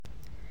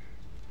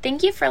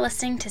Thank you for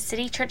listening to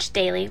City Church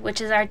Daily,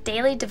 which is our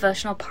daily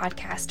devotional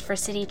podcast for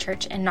City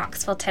Church in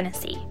Knoxville,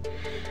 Tennessee.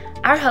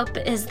 Our hope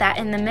is that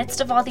in the midst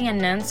of all the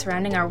unknowns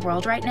surrounding our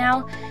world right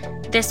now,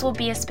 this will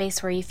be a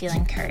space where you feel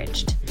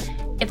encouraged.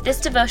 If this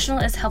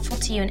devotional is helpful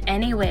to you in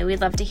any way, we'd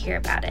love to hear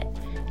about it.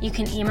 You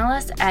can email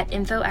us at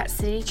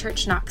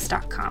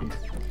info@citychurchknox.com.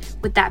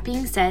 With that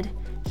being said,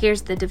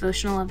 here's the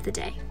devotional of the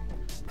day.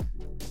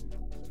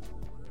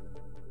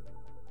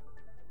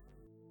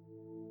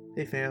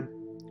 Hey fam,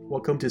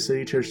 welcome to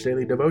City Church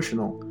Daily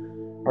Devotional.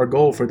 Our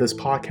goal for this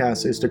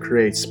podcast is to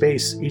create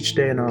space each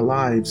day in our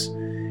lives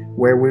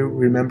where we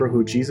remember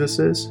who Jesus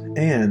is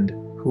and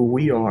who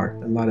we are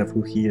in light of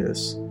who He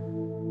is.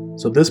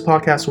 So this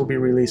podcast will be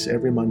released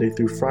every Monday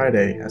through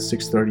Friday at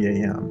 6:30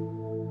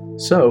 a.m.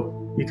 So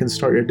you can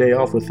start your day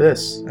off with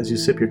this as you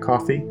sip your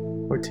coffee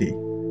or tea.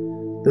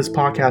 This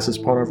podcast is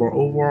part of our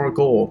overall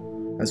goal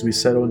as we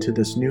settle into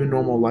this new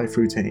normal life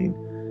routine,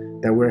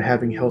 that we're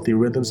having healthy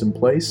rhythms in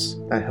place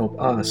that help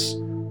us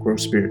grow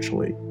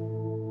spiritually.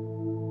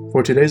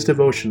 For today's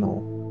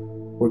devotional,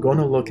 we're going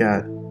to look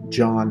at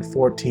John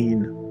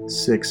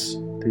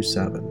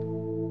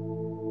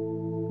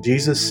 14:6-7.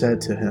 Jesus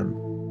said to him,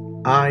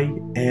 "I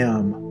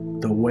am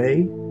the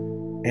way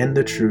and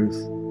the truth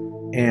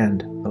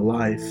and the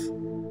life.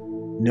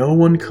 No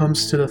one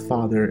comes to the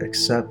Father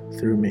except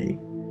through me.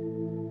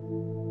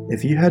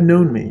 If you had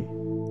known me,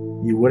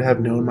 you would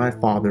have known my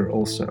Father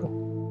also.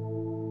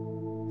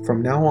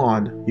 From now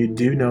on, you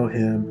do know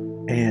him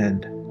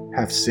and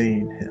have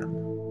seen him."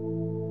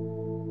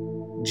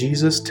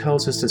 Jesus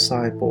tells his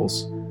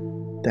disciples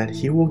that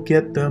he will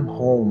get them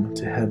home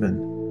to heaven,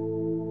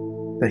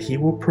 that he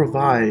will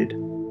provide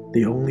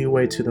the only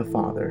way to the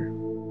Father.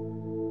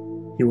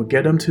 He will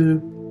get them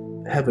to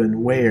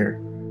heaven where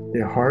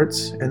their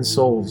hearts and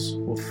souls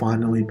will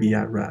finally be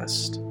at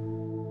rest.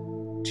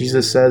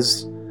 Jesus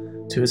says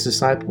to his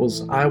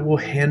disciples, "I will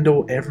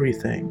handle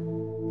everything.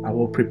 I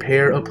will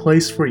prepare a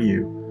place for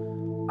you.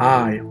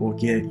 I will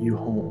get you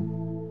home.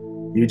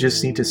 You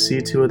just need to see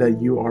to it that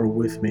you are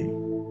with me.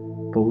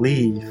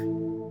 Believe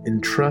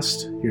and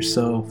trust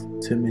yourself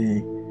to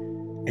me,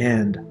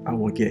 and I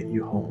will get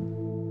you home."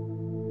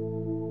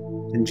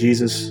 And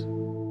Jesus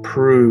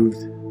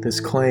proved this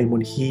claim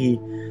when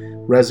he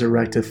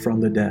resurrected from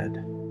the dead.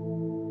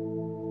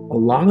 A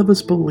lot of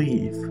us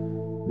believe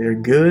they're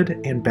good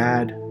and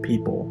bad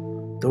people.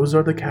 Those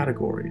are the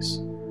categories.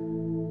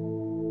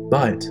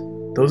 But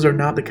those are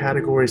not the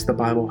categories the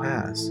Bible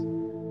has.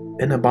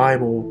 In the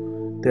Bible,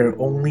 there are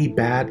only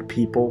bad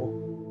people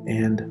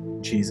and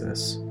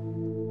Jesus.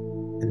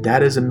 And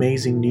that is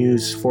amazing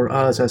news for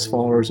us as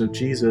followers of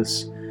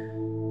Jesus,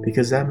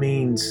 because that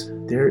means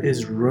there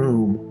is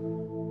room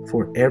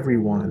for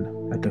everyone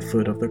at the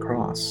foot of the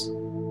cross.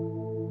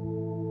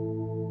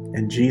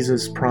 And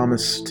Jesus'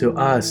 promise to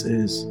us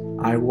is,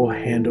 "I will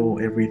handle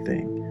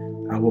everything.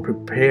 I will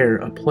prepare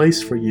a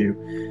place for you.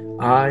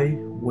 I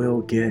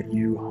will get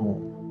you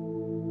home."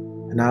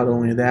 And not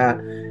only that,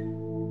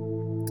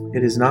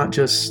 it is not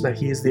just that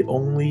he is the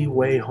only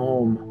way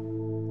home.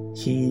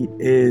 He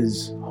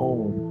is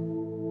home.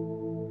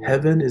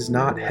 Heaven is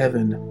not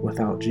heaven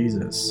without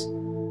Jesus.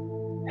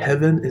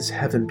 Heaven is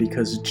heaven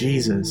because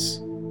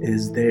Jesus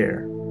is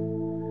there.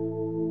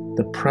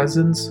 The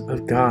presence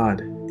of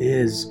God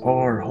is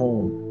our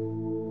home.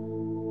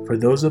 For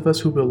those of us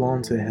who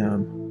belong to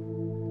him,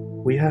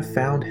 we have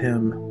found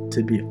him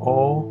to be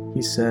all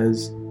he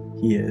says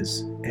he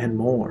is and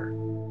more,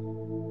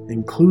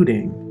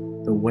 including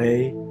the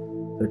way,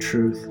 the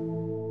truth,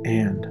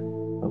 and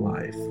the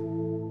life.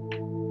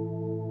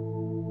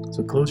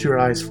 So close your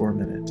eyes for a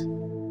minute.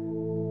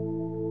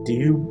 Do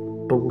you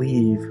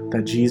believe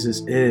that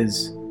Jesus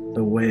is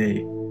the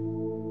way,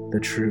 the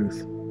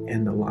truth,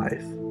 and the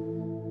life?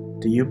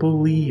 Do you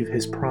believe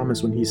his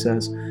promise when he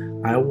says,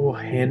 "I will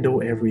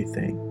handle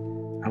everything.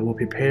 I will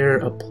prepare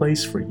a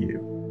place for you.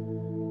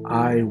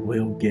 I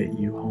will get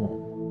you home"?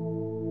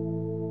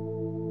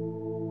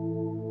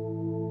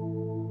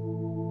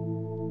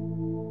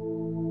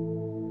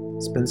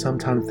 Spend some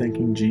time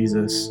thinking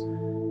Jesus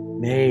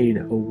made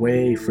a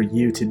way for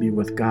you to be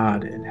with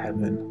God in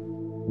heaven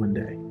one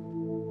day.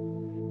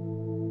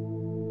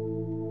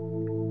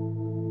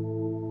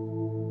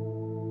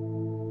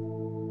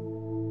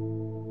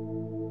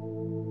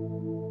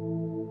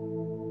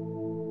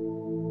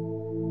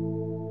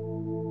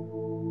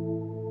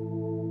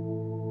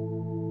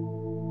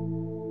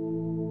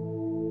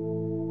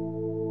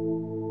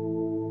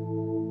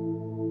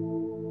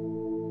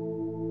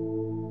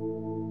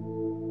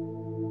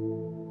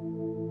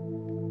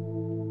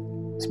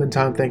 Spend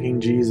time thanking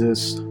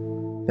Jesus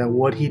that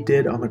what he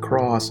did on the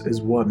cross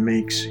is what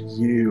makes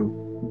you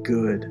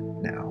good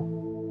now.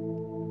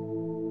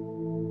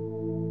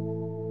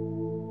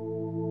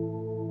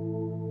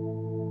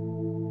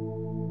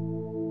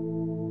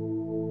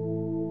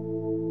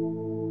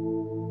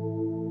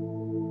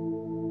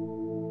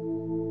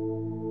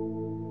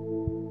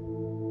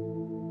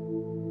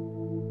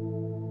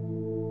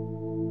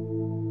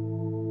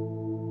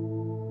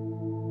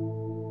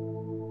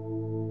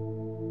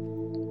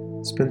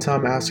 Spend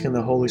time asking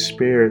the Holy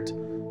Spirit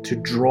to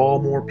draw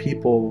more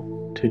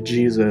people to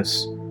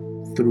Jesus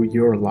through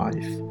your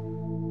life.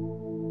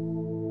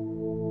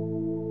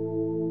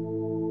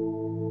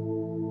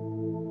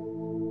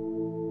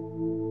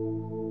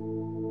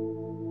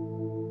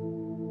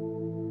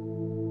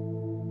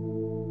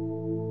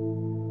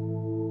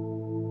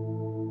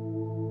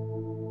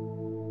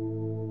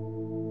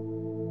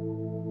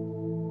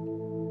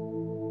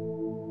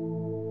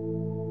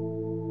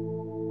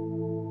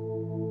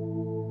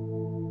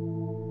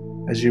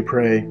 As you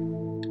pray,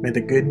 may the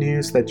good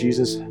news that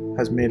Jesus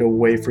has made a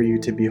way for you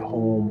to be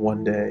home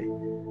one day,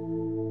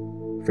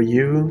 for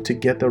you to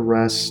get the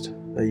rest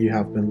that you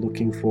have been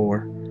looking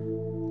for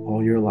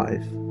all your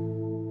life,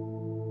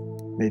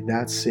 may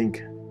that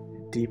sink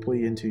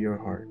deeply into your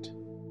heart.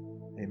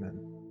 Amen.